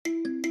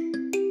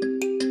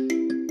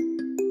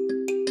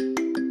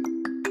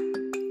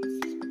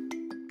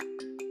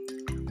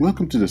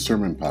Welcome to the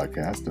Sermon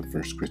Podcast of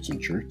First Christian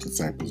Church,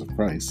 Disciples of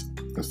Christ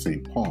of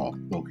St. Paul,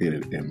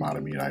 located in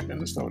Matamidi,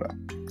 Minnesota.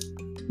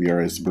 We are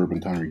a suburban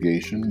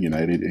congregation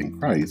united in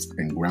Christ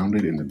and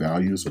grounded in the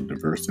values of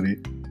diversity,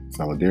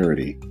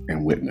 solidarity,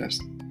 and witness.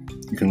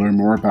 You can learn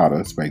more about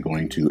us by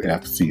going to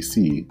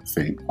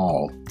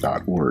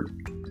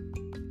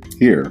fccstpaul.org.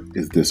 Here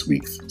is this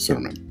week's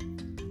sermon.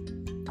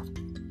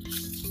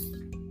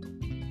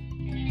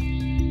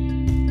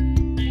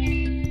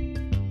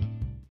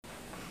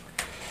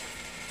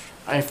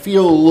 I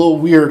feel a little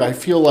weird. I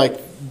feel like,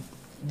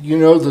 you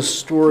know the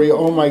story,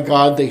 oh my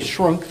God, they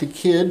shrunk the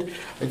kid.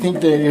 I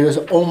think that it is,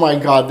 oh my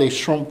God, they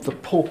shrunk the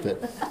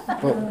pulpit.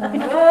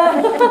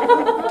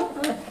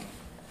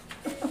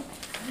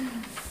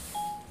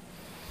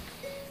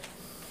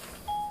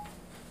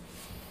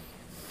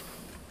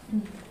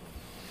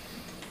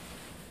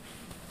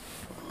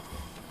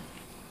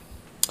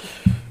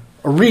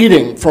 A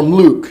reading from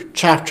Luke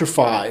chapter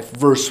 5,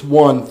 verse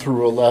 1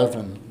 through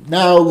 11.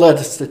 Now let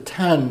us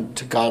attend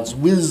to God's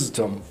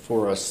wisdom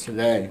for us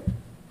today.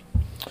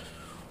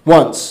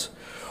 Once,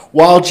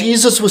 while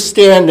Jesus was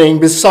standing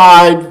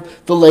beside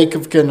the lake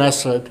of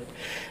Gennesaret,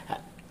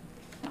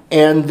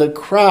 and the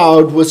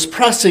crowd was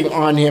pressing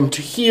on him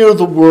to hear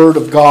the word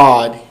of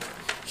God,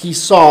 he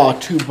saw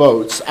two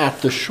boats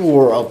at the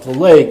shore of the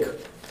lake.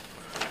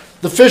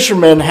 The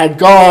fishermen had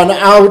gone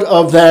out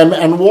of them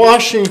and were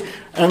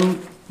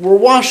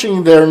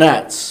washing their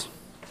nets.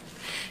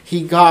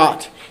 He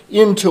got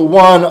into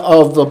one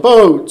of the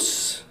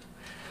boats,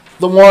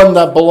 the one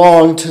that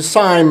belonged to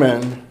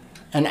Simon,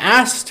 and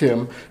asked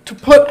him to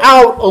put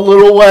out a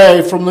little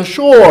way from the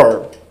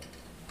shore.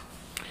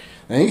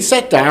 Then he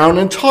sat down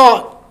and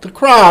taught the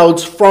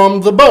crowds from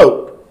the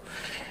boat.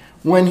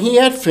 When he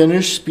had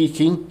finished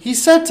speaking, he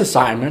said to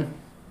Simon,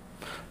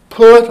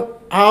 "Put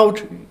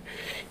out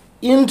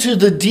into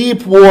the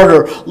deep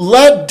water,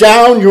 let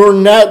down your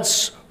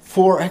nets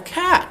for a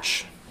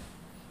catch."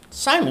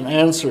 Simon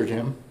answered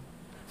him,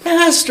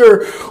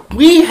 "Master,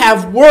 we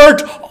have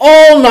worked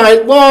all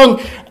night long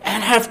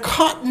and have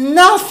caught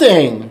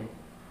nothing.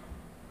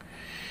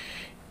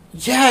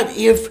 Yet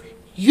if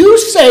you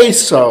say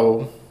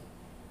so,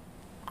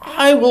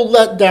 I will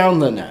let down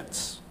the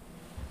nets."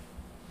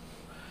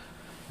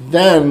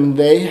 Then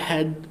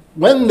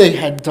when they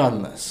had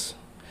done this,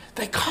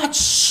 they caught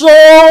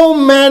so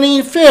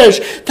many fish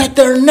that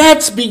their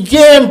nets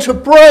began to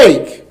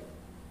break.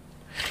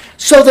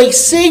 So they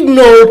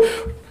signaled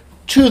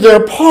to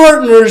their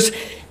partners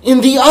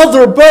in the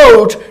other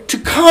boat to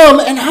come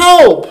and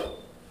help.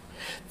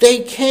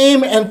 They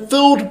came and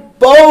filled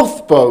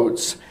both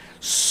boats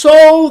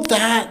so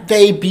that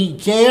they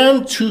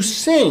began to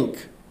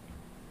sink.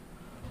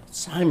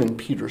 Simon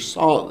Peter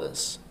saw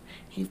this.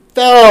 He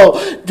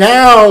fell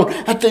down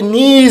at the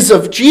knees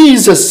of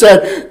Jesus,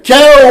 said,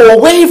 "Go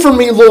away from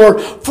me, Lord,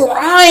 for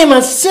I am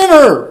a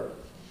sinner."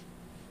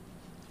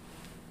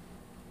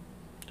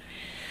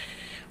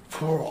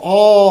 For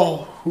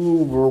all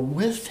who were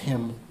with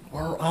him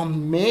were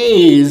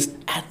amazed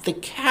at the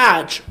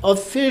catch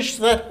of fish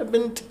that had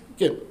been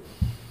taken.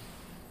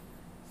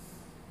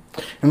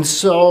 And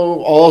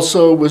so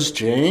also was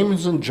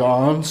James and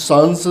John,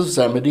 sons of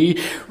Zebedee,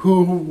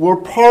 who were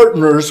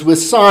partners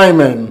with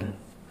Simon.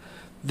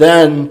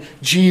 Then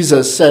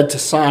Jesus said to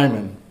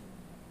Simon,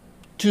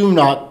 "Do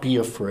not be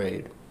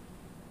afraid.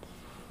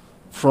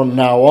 From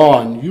now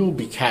on, you'll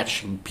be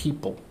catching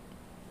people."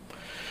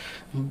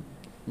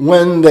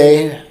 When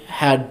they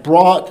had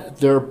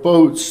brought their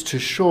boats to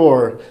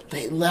shore,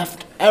 they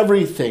left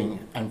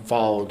everything and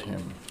followed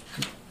him.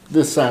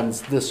 This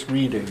ends this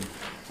reading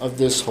of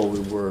this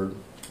holy word.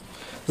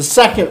 The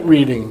second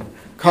reading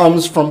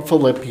comes from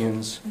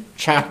Philippians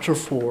chapter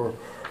 4,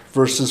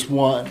 verses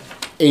 1,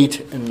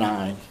 8, and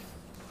 9.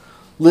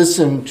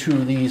 Listen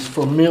to these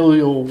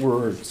familial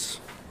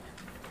words.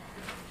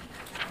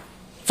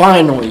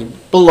 "Finally,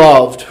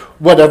 beloved,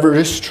 whatever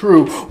is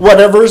true,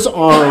 whatever is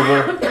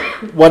honorable,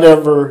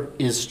 whatever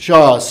is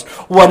just,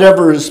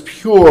 whatever is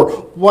pure,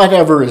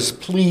 whatever is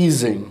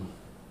pleasing,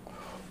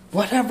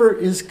 whatever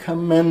is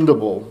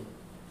commendable,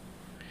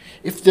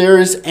 if there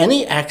is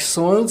any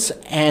excellence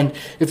and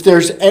if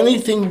there's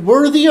anything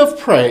worthy of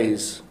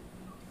praise,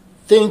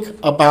 think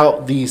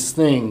about these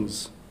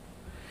things.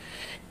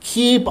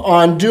 Keep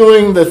on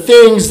doing the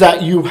things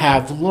that you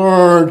have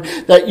learned,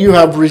 that you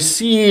have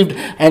received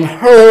and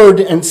heard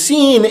and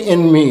seen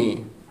in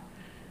me.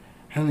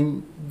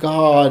 And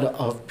God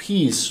of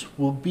peace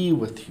will be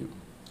with you."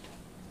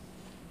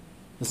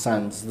 This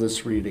ends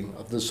this reading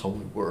of this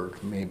holy word.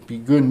 May it be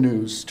good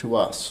news to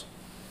us.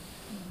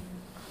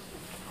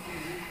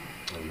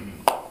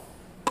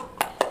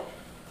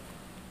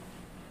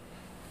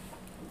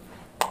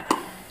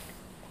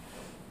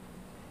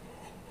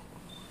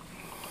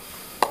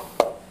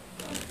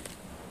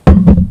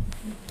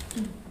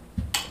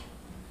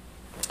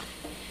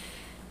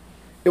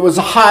 It was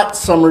a hot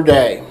summer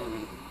day.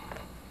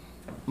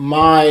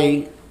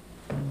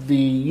 The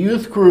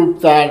youth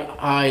group that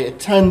I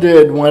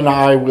attended when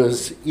I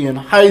was in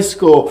high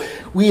school,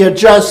 we had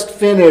just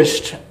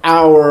finished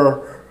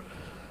our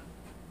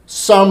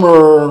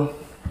summer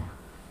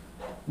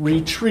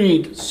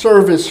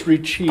service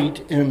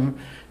retreat in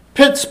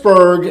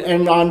Pittsburgh,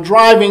 and on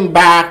driving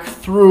back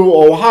through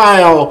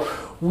Ohio,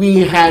 we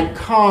had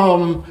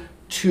come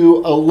to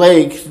a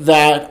lake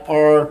that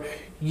our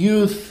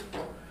youth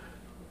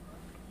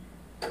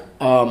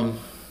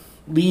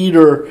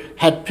leader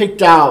had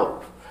picked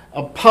out,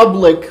 a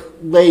public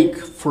lake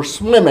for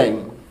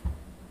swimming.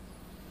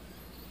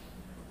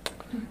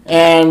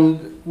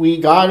 And we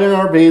got in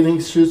our bathing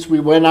suits, we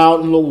went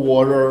out in the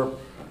water,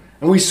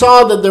 and we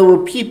saw that there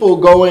were people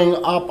going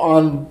up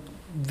on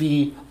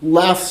the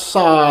left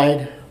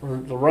side or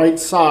the right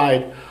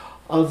side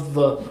of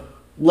the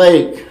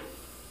lake.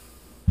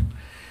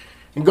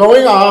 And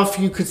going off,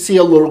 you could see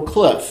a little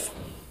cliff.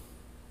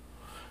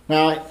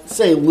 Now, I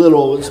say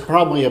little, it's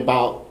probably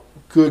about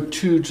good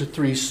 2 to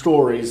 3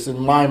 stories in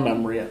my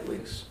memory at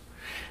least.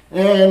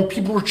 And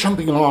people were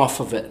jumping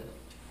off of it.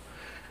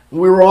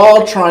 We were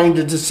all trying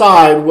to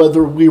decide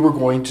whether we were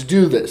going to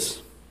do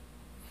this.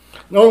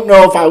 I don't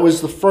know if I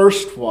was the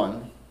first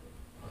one,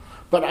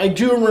 but I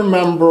do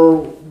remember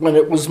when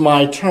it was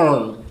my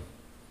turn.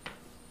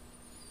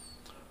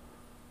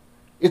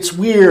 It's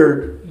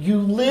weird. You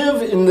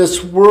live in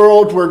this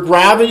world where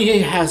gravity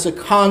has a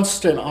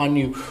constant on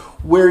you,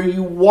 where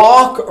you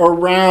walk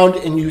around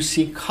and you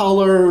see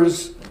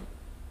colors.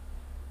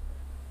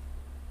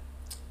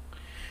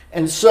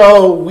 And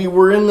so we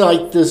were in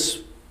like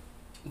this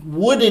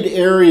wooded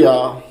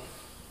area,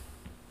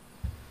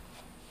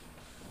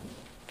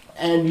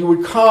 and you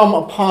would come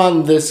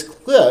upon this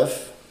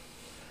cliff,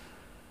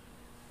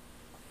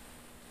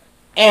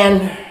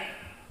 and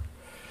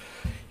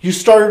you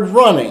started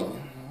running.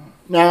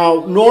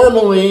 Now,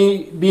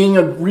 normally, being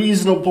a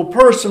reasonable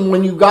person,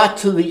 when you got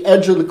to the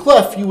edge of the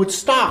cliff, you would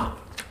stop.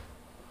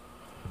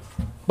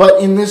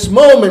 But in this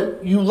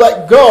moment, you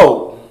let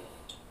go.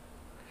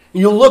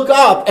 You look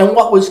up, and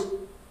what was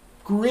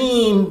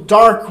green,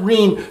 dark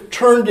green,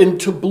 turned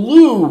into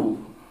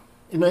blue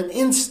in an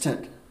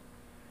instant.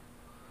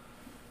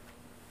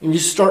 And you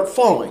start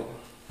falling,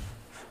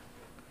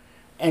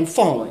 and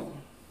falling,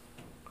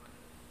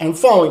 and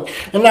falling.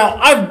 And now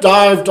I've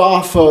dived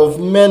off of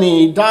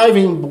many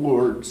diving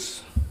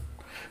boards,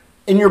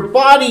 and your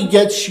body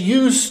gets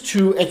used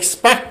to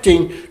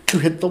expecting to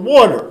hit the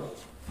water.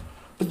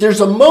 But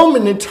there's a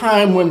moment in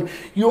time when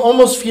you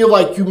almost feel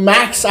like you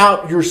max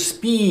out your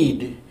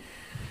speed,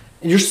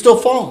 and you're still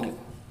falling,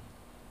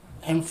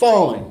 and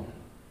falling,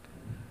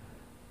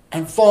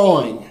 and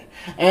falling.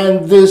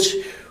 And this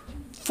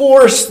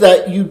force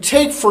that you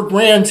take for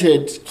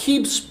granted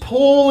keeps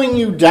pulling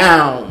you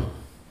down.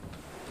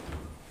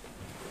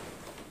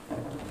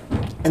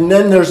 And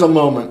then there's a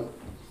moment.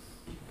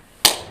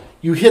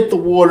 You hit the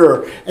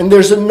water, and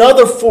there's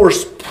another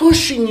force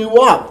pushing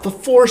you up, the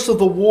force of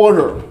the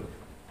water.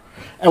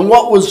 And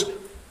what was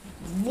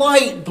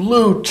light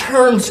blue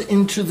turns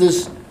into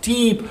this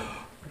deep,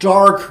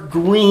 dark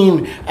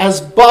green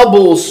as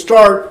bubbles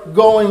start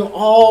going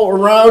all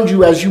around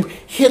you as you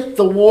hit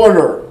the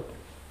water.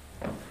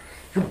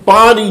 Your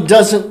body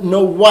doesn't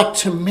know what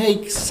to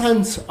make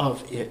sense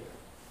of it.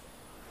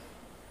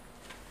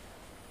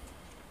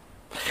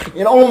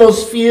 It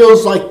almost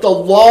feels like the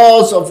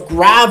laws of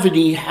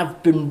gravity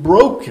have been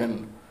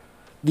broken.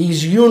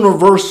 These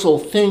universal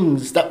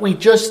things that we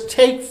just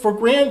take for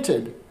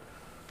granted.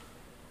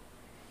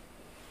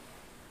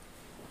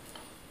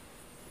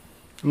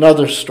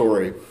 Another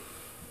story.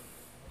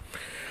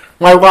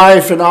 My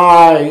wife and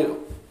I,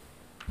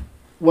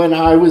 when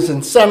I was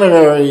in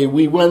seminary,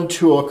 we went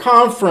to a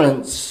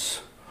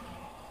conference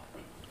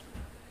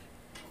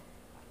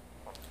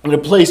in a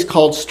place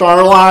called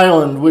Starl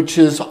Island, which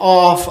is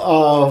off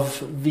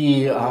of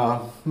the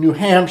New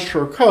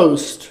Hampshire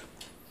coast.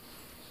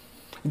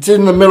 It's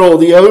in the middle of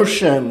the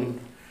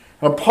ocean.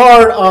 A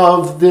part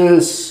of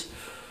this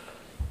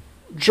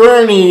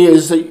journey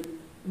is that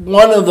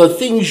one of the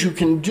things you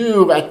can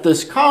do at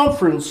this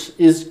conference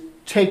is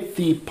take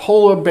the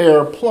polar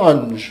bear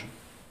plunge.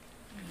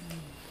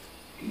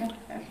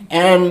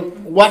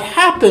 And what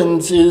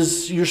happens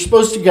is you're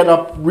supposed to get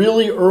up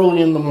really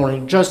early in the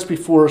morning, just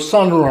before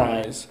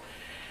sunrise.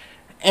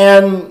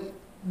 And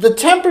the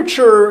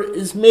temperature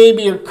is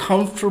maybe a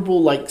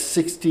comfortable like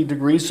 60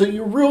 degrees, so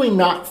you're really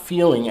not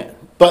feeling it.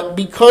 But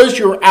because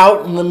you're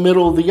out in the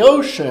middle of the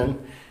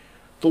ocean,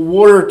 the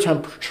water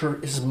temperature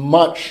is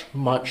much,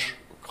 much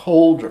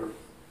colder.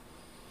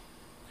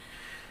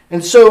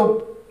 And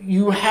so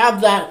you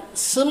have that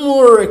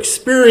similar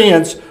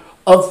experience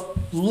of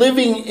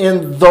living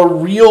in the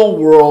real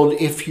world,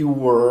 if you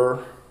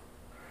were,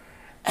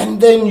 and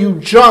then you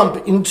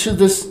jump into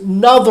this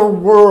another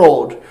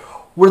world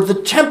where the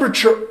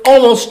temperature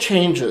almost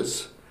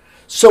changes.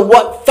 So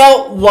what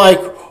felt like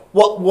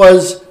what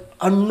was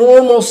a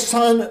normal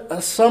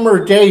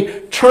summer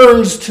day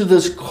turns to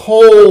this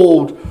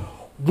cold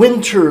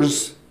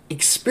winter's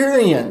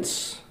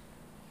experience.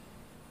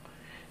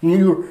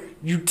 You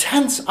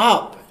tense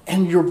up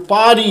and your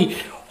body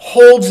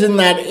holds in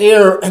that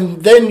air,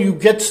 and then you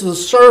get to the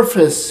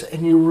surface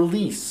and you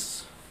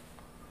release.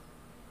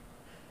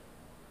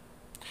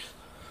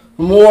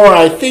 The more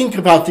I think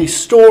about these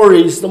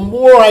stories, the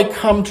more I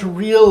come to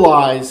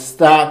realize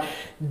that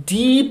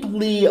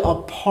deeply a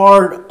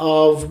part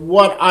of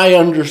what I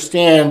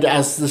understand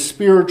as the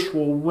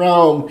spiritual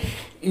realm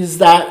is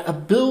that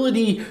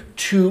ability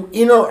to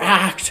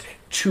interact,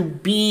 to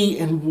be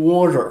in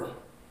water.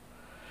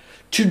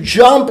 To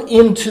jump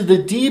into the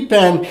deep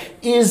end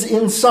is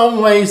in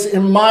some ways,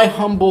 in my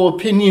humble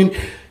opinion,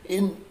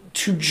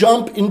 to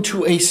jump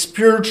into a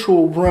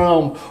spiritual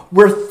realm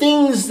where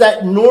things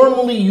that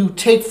normally you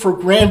take for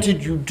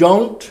granted you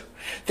don't,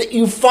 that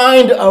you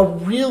find a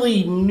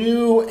really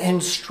new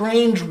and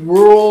strange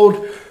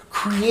world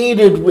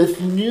created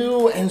with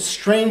new and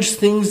strange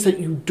things that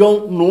you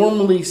don't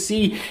normally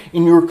see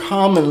in your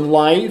common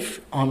life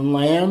on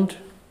land.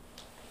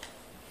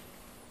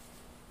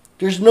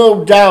 There's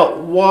no doubt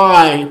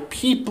why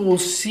people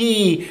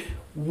see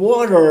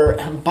water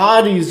and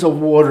bodies of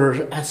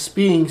water as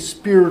being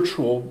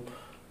spiritual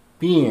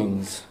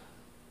beings.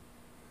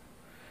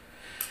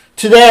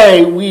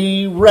 Today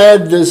we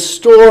read the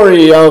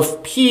story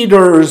of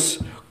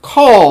Peter's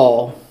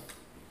call.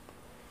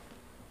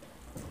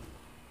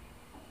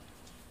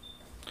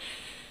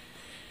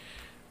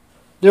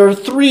 There are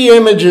three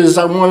images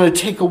I want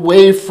to take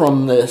away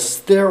from this.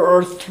 There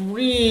are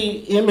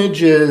three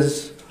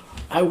images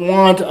I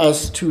want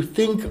us to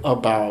think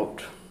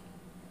about.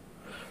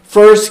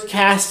 First,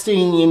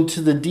 casting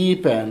into the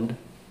deep end.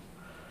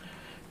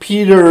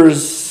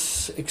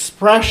 Peter's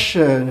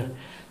expression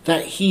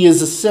that he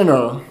is a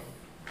sinner.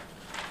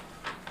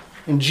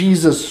 And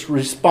Jesus'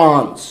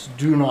 response,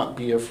 do not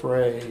be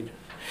afraid.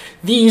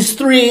 These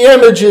three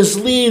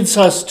images leads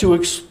us to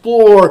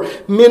explore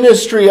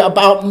ministry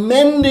about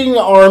mending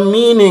our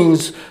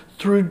meanings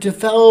through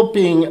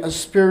developing a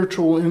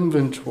spiritual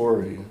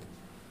inventory.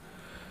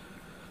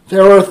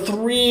 There are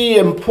three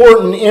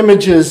important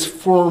images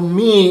for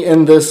me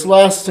in this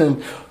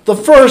lesson. The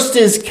first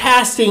is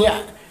casting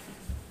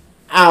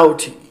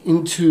out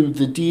into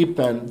the deep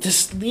end.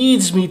 This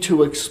leads me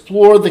to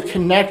explore the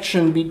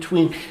connection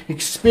between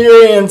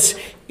experience,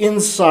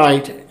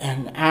 insight,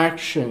 and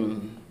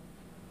action.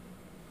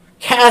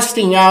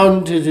 Casting out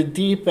into the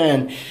deep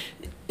end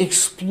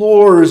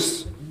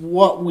explores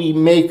what we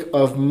make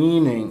of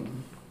meaning.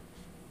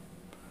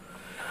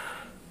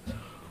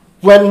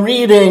 When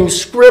reading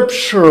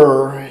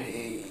Scripture,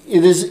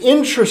 it is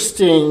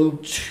interesting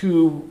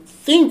to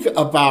think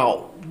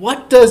about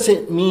what does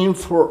it mean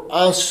for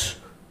us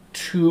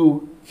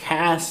to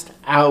cast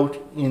out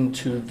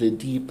into the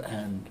deep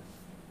end.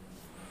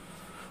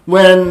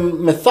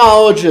 When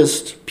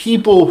mythologists,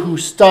 people who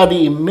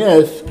study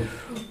myth,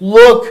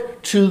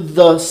 look to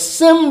the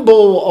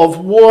symbol of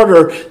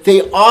water,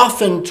 they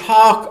often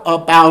talk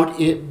about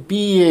it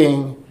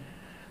being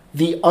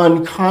the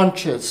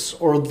unconscious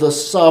or the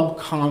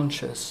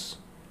subconscious.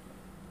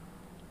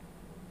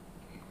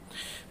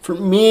 For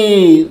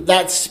me,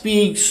 that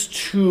speaks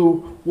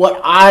to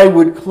what I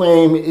would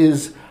claim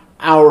is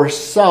our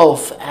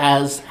self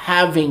as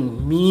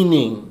having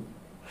meaning.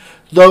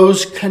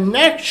 Those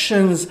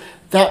connections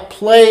that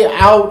play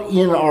out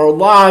in our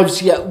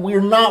lives, yet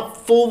we're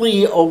not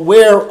fully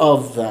aware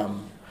of them.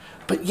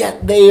 But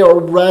yet they are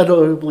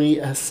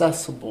readily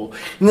accessible.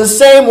 In the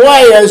same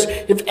way as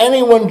if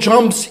anyone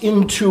jumps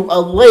into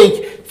a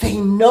lake, they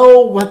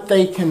know what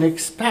they can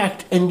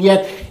expect, and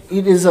yet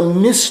it is a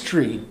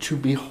mystery to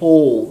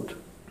behold.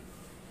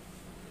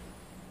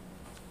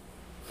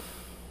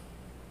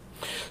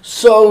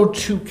 So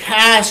to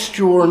cast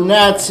your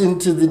nets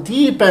into the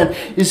deep end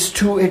is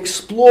to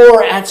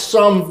explore at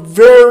some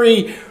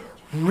very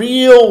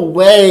real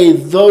way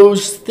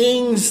those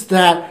things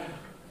that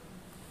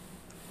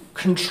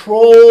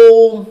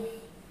control,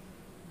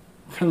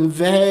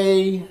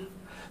 convey,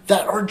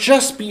 that are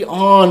just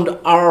beyond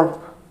our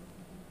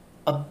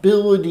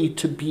ability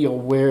to be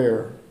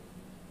aware.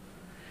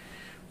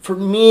 For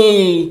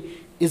me,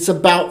 it's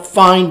about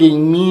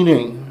finding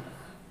meaning.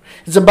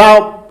 It's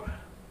about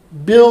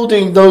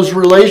building those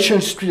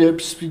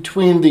relationships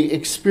between the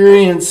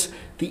experience,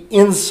 the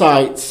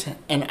insights,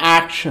 and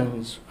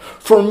actions.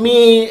 For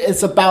me,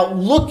 it's about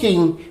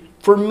looking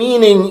for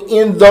meaning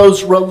in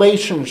those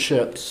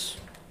relationships.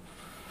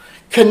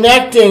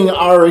 Connecting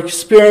our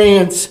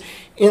experience,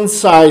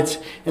 insights,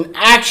 and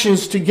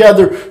actions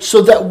together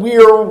so that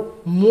we're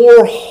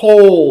more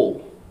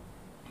whole.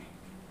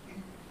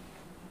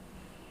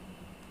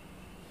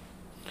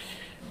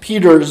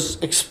 Peter's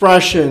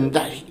expression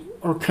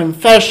or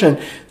confession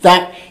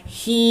that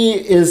he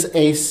is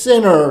a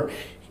sinner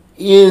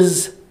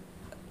is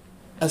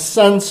a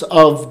sense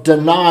of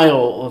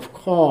denial, of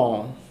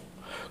call.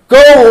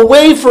 Go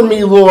away from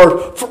me,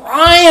 Lord, for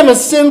I am a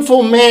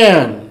sinful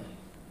man.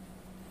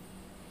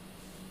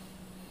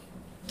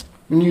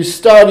 When you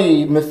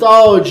study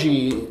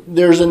mythology,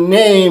 there's a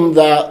name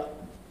that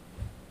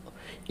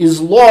is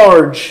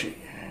large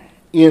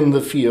in the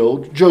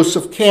field,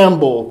 Joseph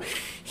Campbell.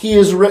 He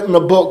has written a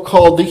book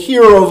called The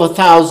Hero of a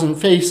Thousand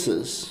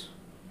Faces.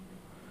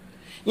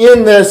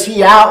 In this,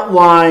 he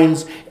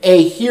outlines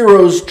a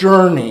hero's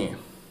journey.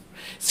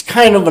 It's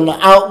kind of an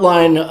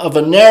outline of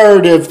a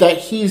narrative that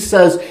he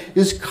says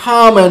is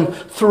common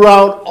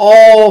throughout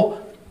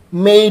all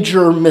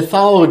major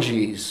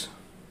mythologies.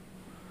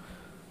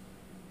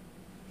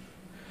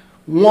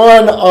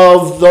 One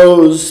of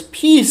those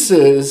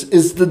pieces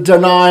is the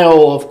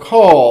denial of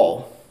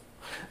call.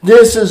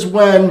 This is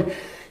when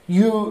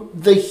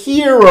the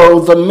hero,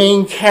 the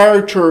main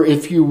character,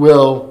 if you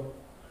will,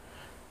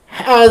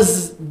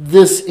 has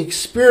this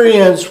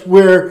experience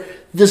where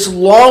this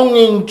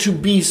longing to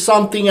be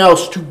something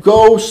else, to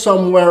go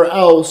somewhere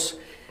else,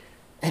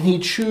 and he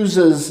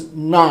chooses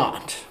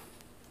not.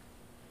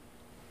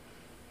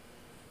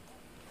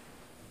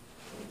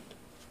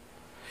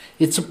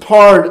 It's a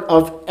part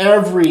of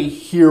every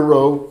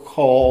hero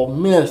call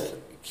myth,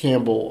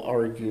 Campbell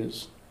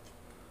argues.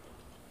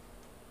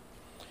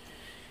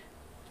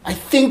 I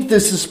think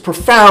this is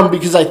profound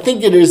because I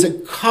think it is a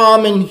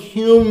common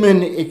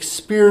human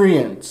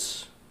experience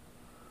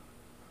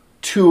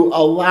to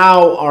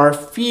allow our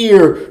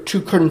fear to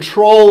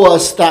control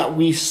us, that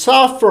we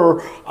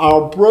suffer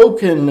our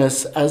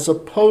brokenness as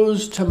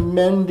opposed to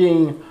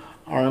mending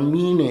our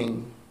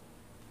meaning.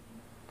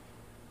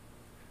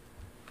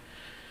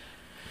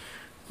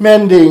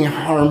 Mending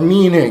our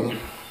meaning.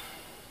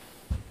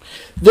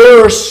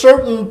 There are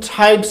certain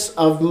types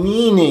of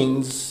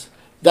meanings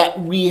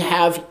that we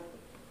have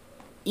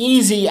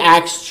easy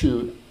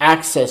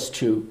access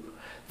to,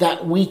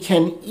 that we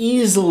can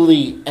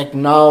easily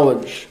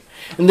acknowledge.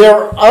 And there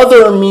are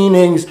other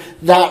meanings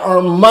that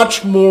are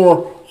much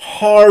more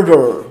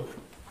harder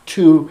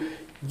to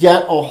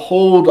get a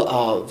hold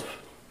of.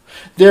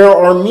 There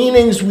are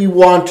meanings we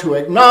want to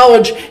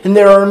acknowledge, and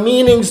there are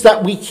meanings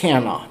that we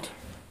cannot.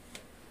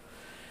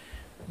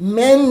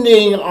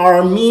 Mending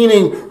our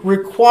meaning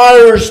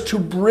requires to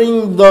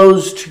bring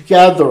those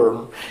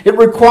together. It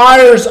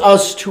requires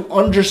us to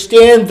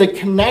understand the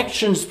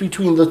connections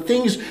between the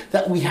things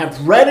that we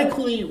have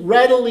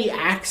readily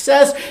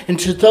access and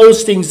to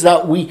those things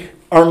that we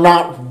are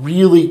not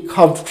really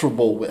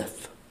comfortable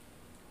with.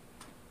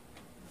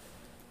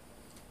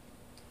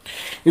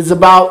 It's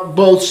about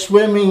both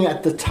swimming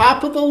at the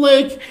top of the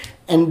lake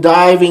and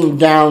diving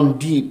down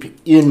deep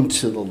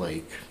into the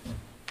lake.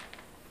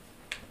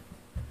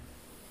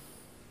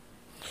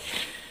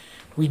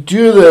 We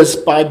do this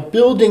by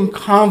building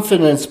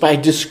confidence, by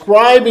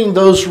describing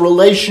those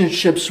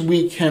relationships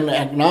we can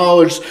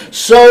acknowledge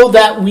so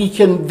that we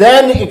can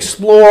then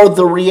explore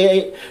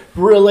the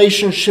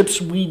relationships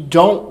we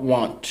don't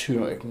want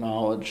to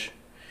acknowledge.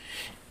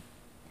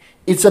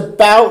 It's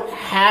about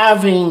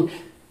having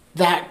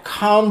that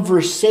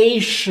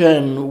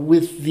conversation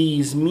with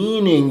these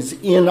meanings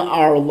in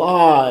our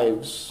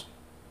lives.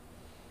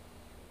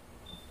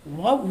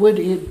 What would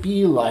it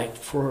be like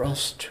for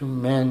us to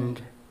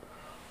mend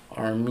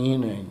our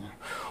meaning?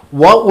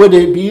 What would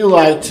it be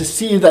like to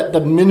see that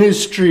the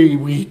ministry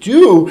we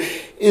do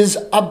is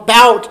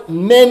about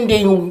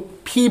mending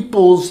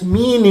people's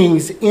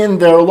meanings in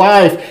their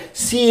life,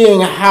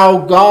 seeing how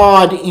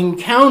God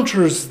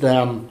encounters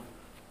them,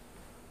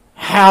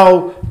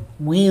 how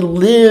we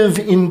live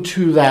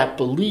into that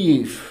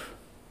belief?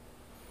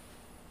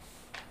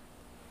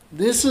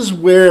 This is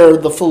where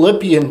the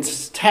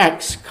Philippians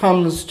text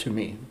comes to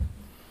me.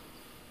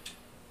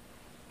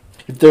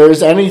 If there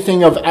is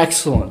anything of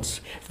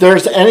excellence, if there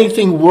is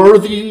anything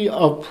worthy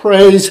of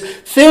praise,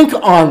 think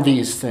on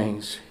these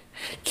things.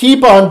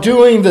 Keep on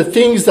doing the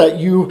things that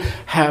you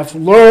have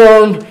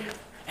learned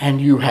and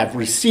you have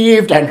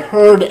received and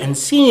heard and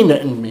seen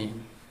in me.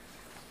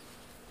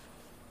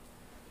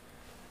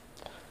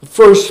 The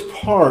first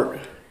part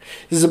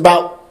is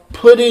about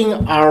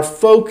putting our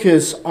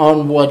focus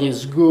on what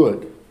is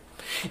good.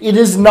 It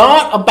is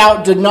not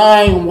about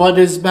denying what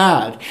is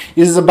bad.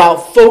 It is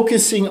about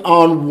focusing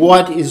on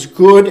what is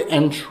good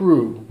and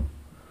true.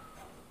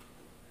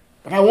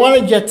 But I want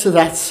to get to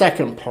that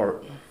second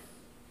part.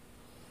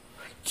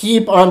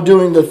 Keep on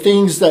doing the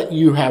things that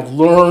you have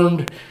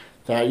learned,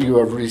 that you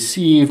have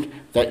received,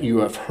 that you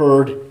have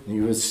heard, and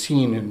you have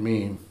seen in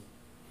me.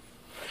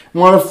 I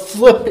want to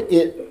flip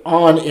it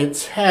on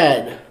its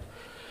head.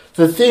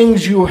 The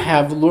things you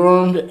have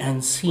learned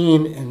and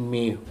seen in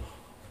me,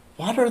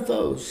 what are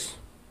those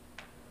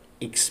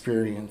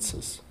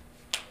experiences?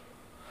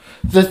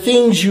 The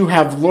things you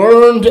have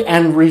learned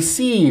and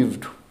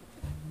received,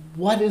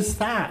 what is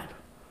that?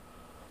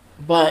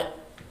 But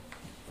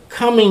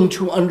coming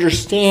to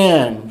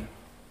understand,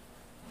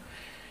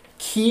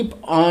 keep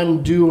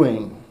on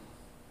doing,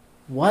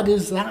 what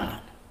is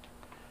that?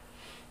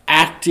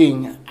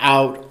 Acting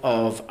out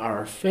of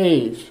our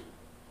faith.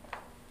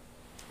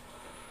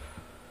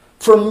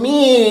 For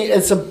me,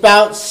 it's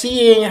about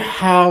seeing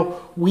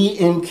how we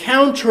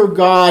encounter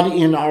God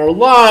in our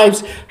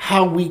lives,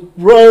 how we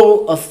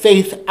grow a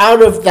faith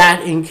out of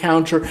that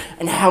encounter,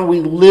 and how we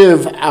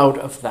live out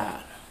of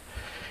that.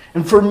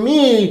 And for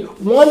me,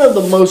 one of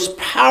the most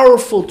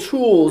powerful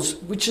tools,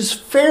 which is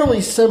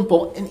fairly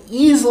simple and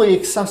easily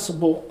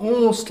accessible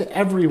almost to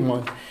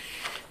everyone,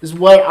 is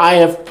what I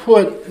have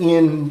put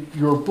in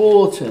your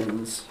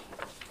bulletins.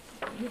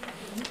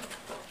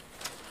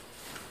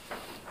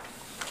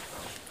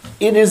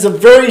 It is a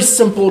very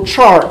simple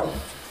chart.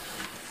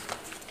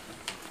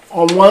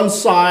 On one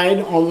side,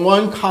 on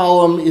one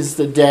column is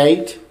the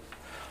date.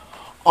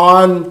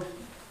 On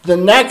the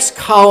next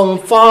column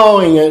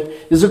following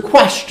it is a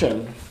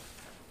question.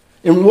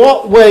 In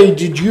what way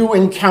did you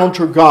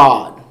encounter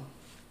God?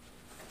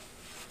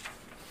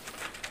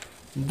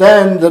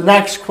 Then the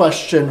next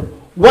question,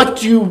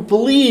 what do you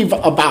believe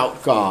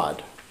about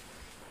God?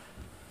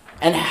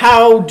 And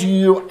how do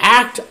you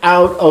act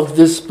out of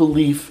this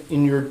belief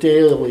in your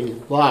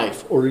daily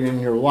life or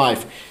in your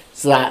life?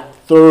 It's that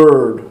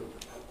third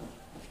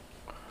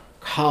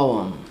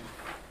column.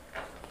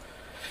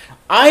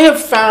 I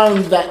have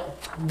found that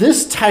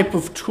this type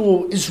of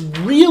tool is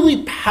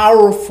really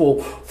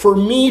powerful for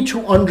me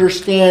to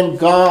understand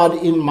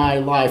God in my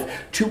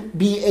life, to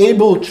be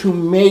able to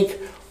make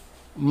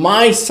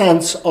my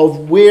sense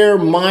of where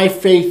my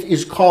faith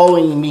is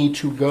calling me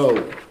to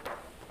go.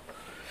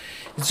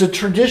 It's a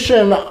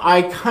tradition.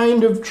 I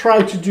kind of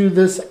try to do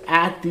this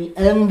at the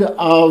end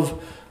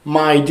of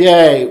my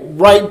day,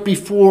 right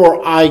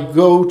before I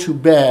go to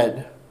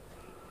bed,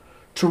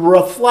 to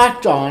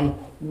reflect on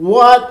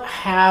what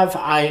have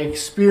I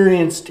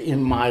experienced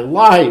in my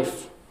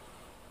life,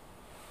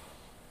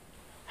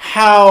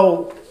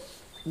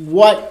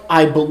 what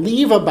I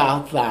believe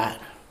about that,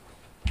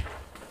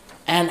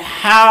 and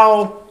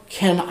how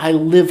can I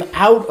live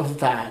out of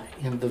that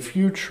in the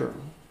future.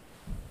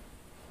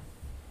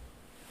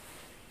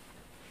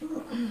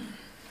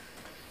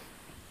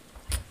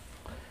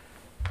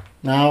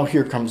 Now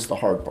here comes the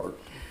hard part.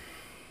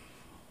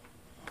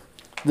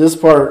 This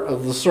part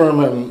of the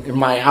sermon in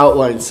my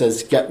outline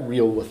says, get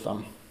real with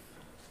them.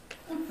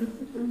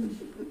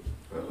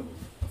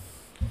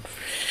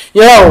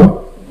 You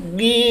know,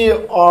 we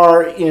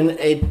are in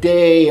a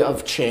day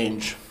of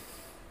change.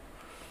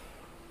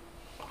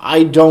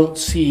 I don't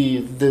see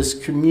this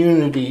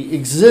community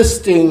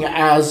existing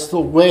as the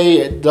way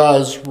it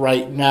does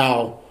right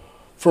now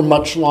for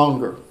much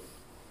longer.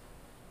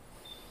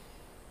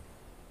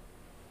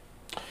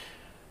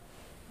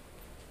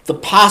 The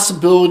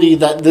possibility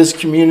that this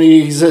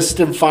community exists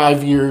in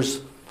 5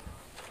 years,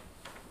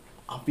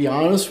 I'll be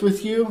honest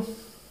with you,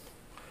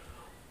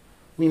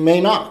 we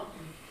may not.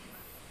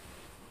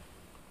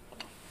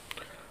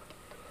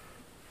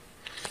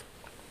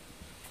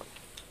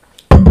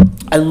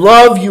 I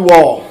love you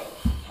all.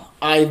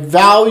 I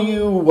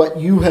value what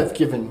you have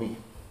given me.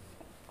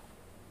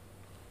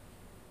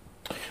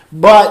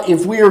 But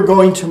if we are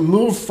going to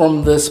move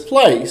from this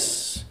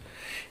place,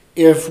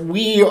 if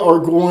we are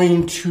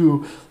going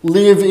to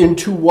live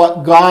into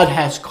what God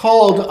has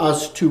called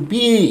us to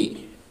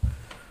be,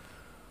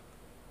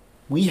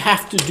 we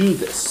have to do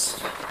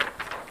this.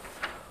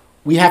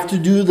 We have to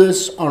do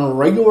this on a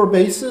regular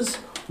basis.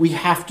 We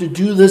have to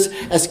do this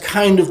as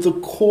kind of the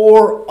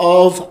core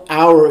of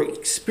our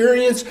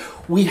experience.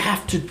 We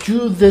have to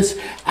do this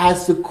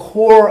as the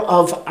core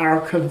of our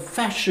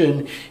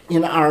confession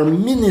in our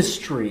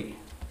ministry.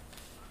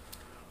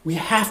 We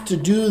have to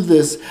do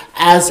this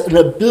as an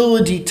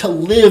ability to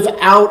live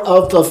out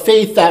of the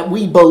faith that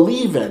we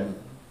believe in.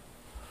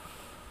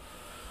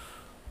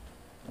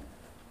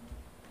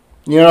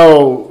 You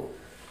know,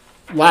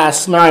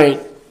 last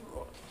night,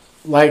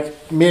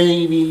 like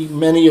maybe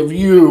many of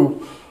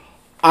you,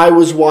 I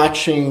was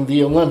watching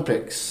the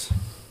Olympics.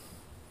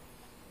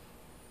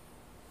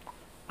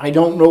 I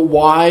don't know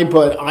why,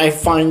 but I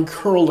find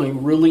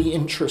curling really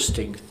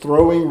interesting,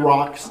 throwing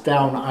rocks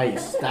down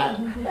ice.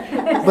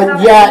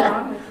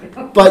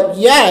 But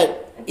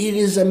yet, it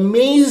is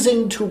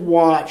amazing to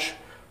watch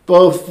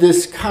both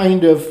this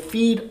kind of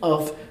feat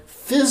of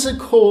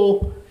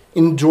physical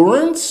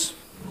endurance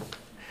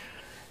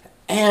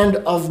and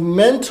of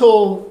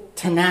mental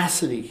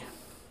tenacity.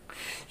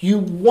 You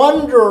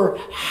wonder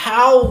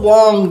how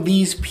long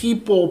these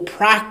people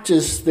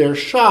practice their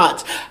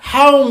shots,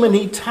 how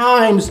many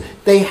times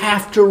they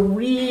have to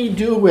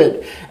redo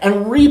it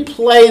and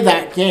replay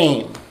that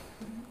game.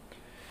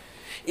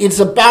 It's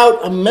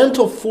about a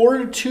mental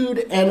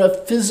fortitude and a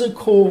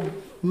physical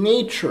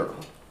nature.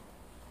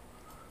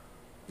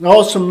 It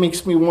also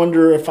makes me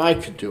wonder if I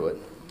could do it.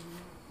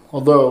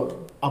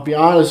 Although, I'll be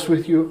honest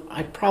with you,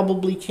 I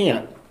probably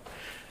can't.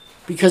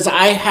 Because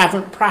I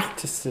haven't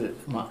practiced it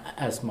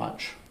as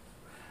much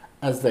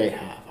as they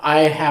have.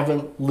 I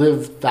haven't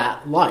lived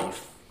that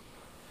life.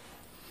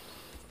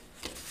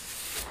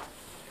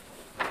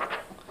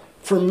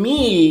 For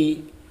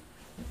me,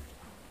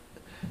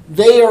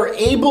 they are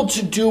able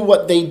to do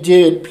what they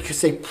did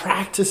because they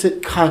practice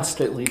it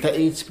constantly, that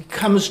it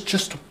becomes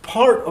just a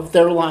part of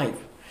their life.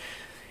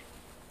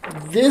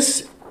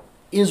 This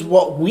is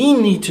what we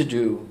need to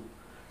do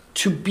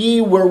to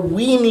be where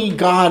we need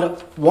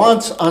God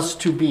wants us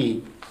to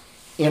be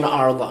in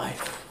our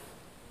life.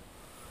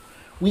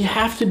 We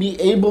have to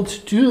be able to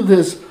do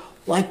this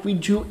like we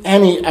do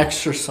any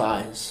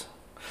exercise,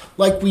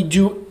 like we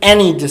do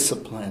any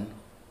discipline.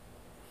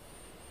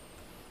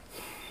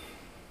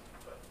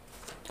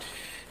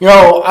 You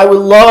know, I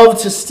would love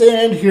to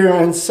stand here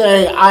and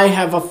say I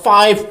have a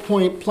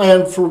 5-point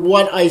plan for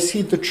what I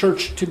see the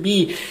church to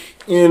be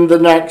in the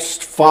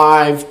next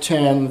 5,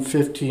 10,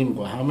 15,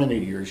 well, how many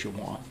years you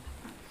want.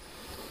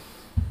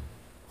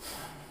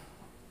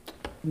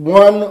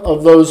 One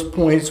of those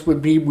points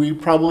would be we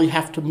probably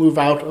have to move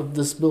out of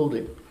this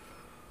building.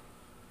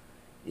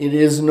 It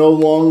is no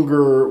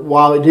longer,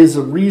 while it is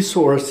a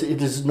resource,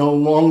 it is no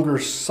longer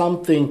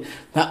something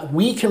that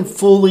we can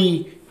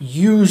fully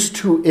use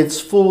to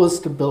its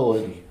fullest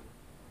ability.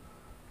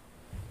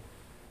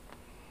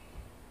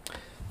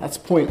 That's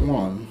point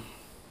one.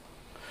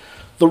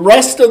 The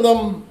rest of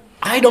them,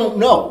 I don't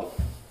know.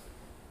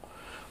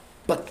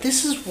 But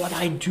this is what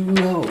I do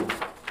know.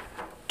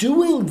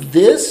 Doing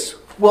this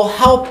will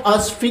help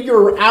us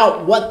figure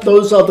out what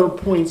those other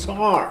points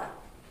are.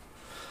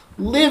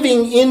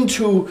 Living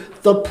into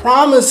the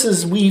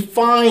promises we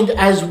find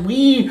as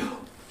we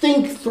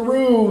think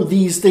through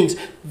these things,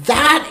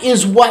 that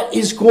is what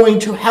is going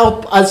to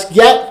help us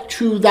get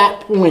to that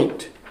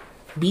point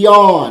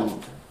beyond.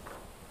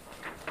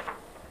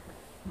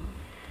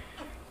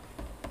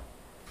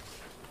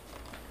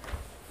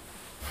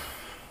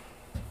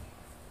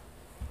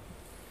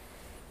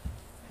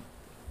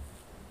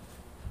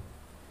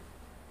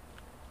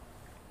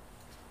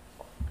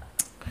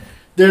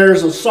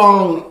 There's a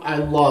song I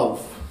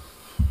love.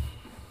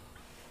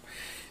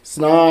 It's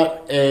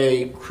not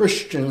a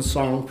Christian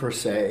song per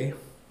se.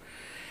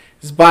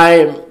 It's by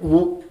a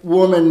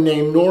woman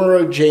named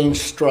Nora Jane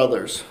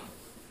Struthers.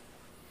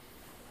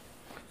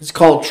 It's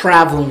called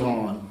Traveling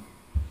On.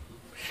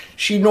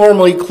 She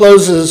normally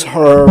closes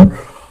her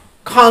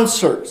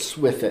concerts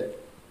with it.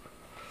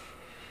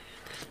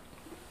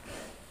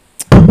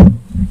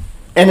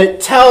 And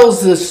it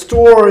tells this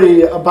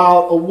story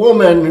about a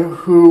woman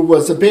who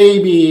was a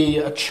baby,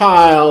 a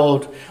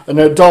child, an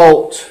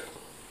adult,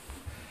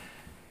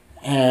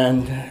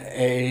 and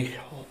a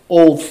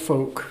old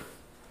folk.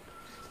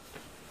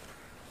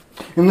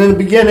 And in the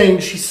beginning,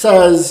 she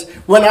says,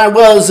 when I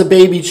was a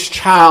baby's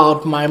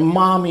child, my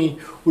mommy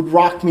would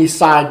rock me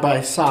side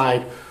by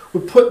side,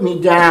 would put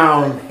me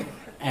down,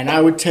 and I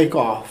would take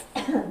off,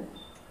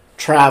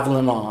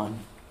 traveling on.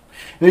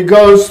 And it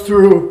goes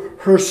through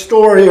her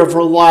story of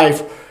her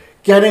life,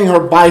 getting her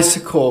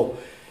bicycle,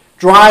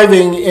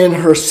 driving in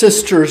her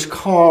sister's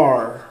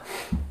car,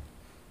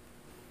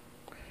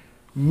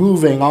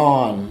 moving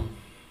on.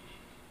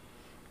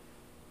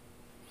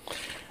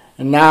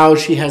 And now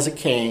she has a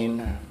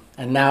cane,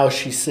 and now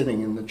she's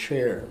sitting in the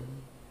chair.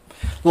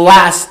 The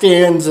last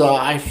stanza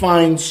I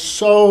find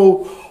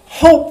so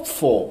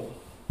hopeful.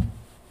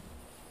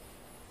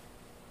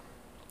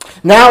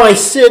 Now I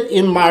sit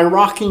in my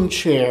rocking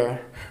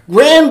chair,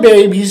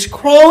 grandbabies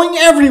crawling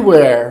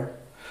everywhere.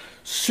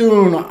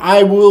 Soon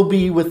I will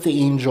be with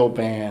the angel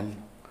band.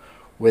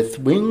 With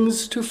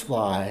wings to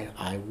fly,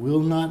 I will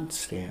not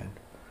stand.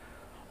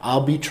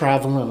 I'll be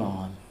traveling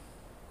on.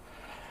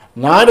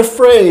 Not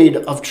afraid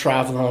of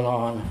traveling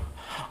on.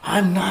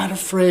 I'm not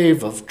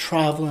afraid of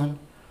traveling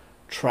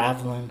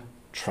on.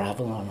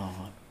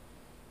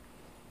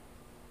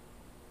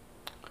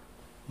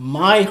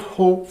 My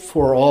hope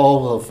for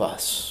all of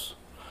us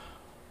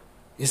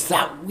is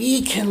that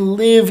we can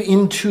live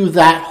into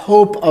that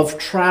hope of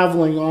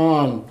traveling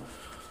on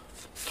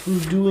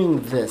through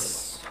doing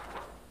this.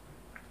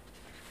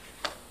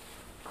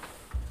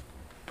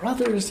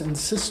 Brothers and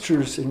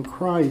sisters in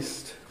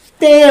Christ,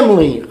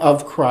 family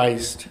of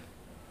Christ,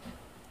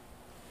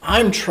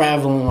 I'm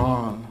traveling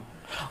on.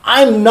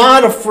 I'm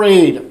not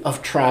afraid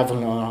of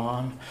traveling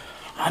on.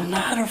 I'm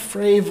not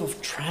afraid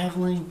of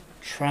traveling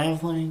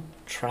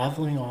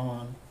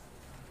on.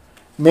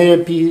 May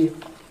it be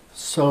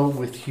so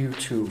with you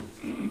too.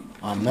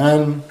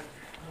 Amen,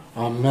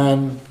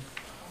 amen,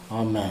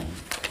 amen.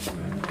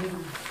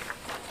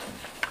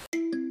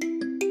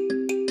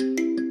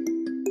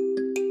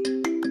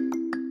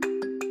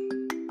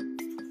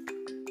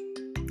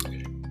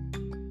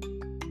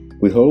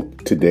 We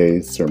hope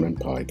today's sermon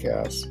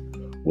podcast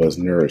was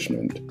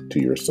nourishment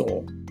to your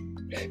soul.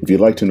 If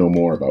you'd like to know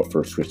more about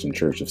First Christian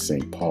Church of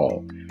St.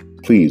 Paul,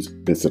 please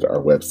visit our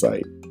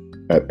website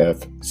at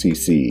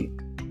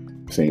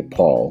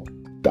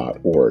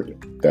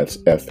fccstpaul.org. That's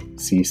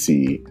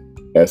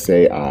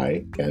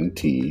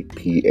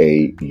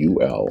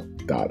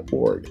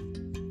fccsaintpaul.org.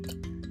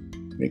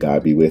 May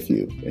God be with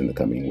you in the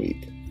coming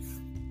week.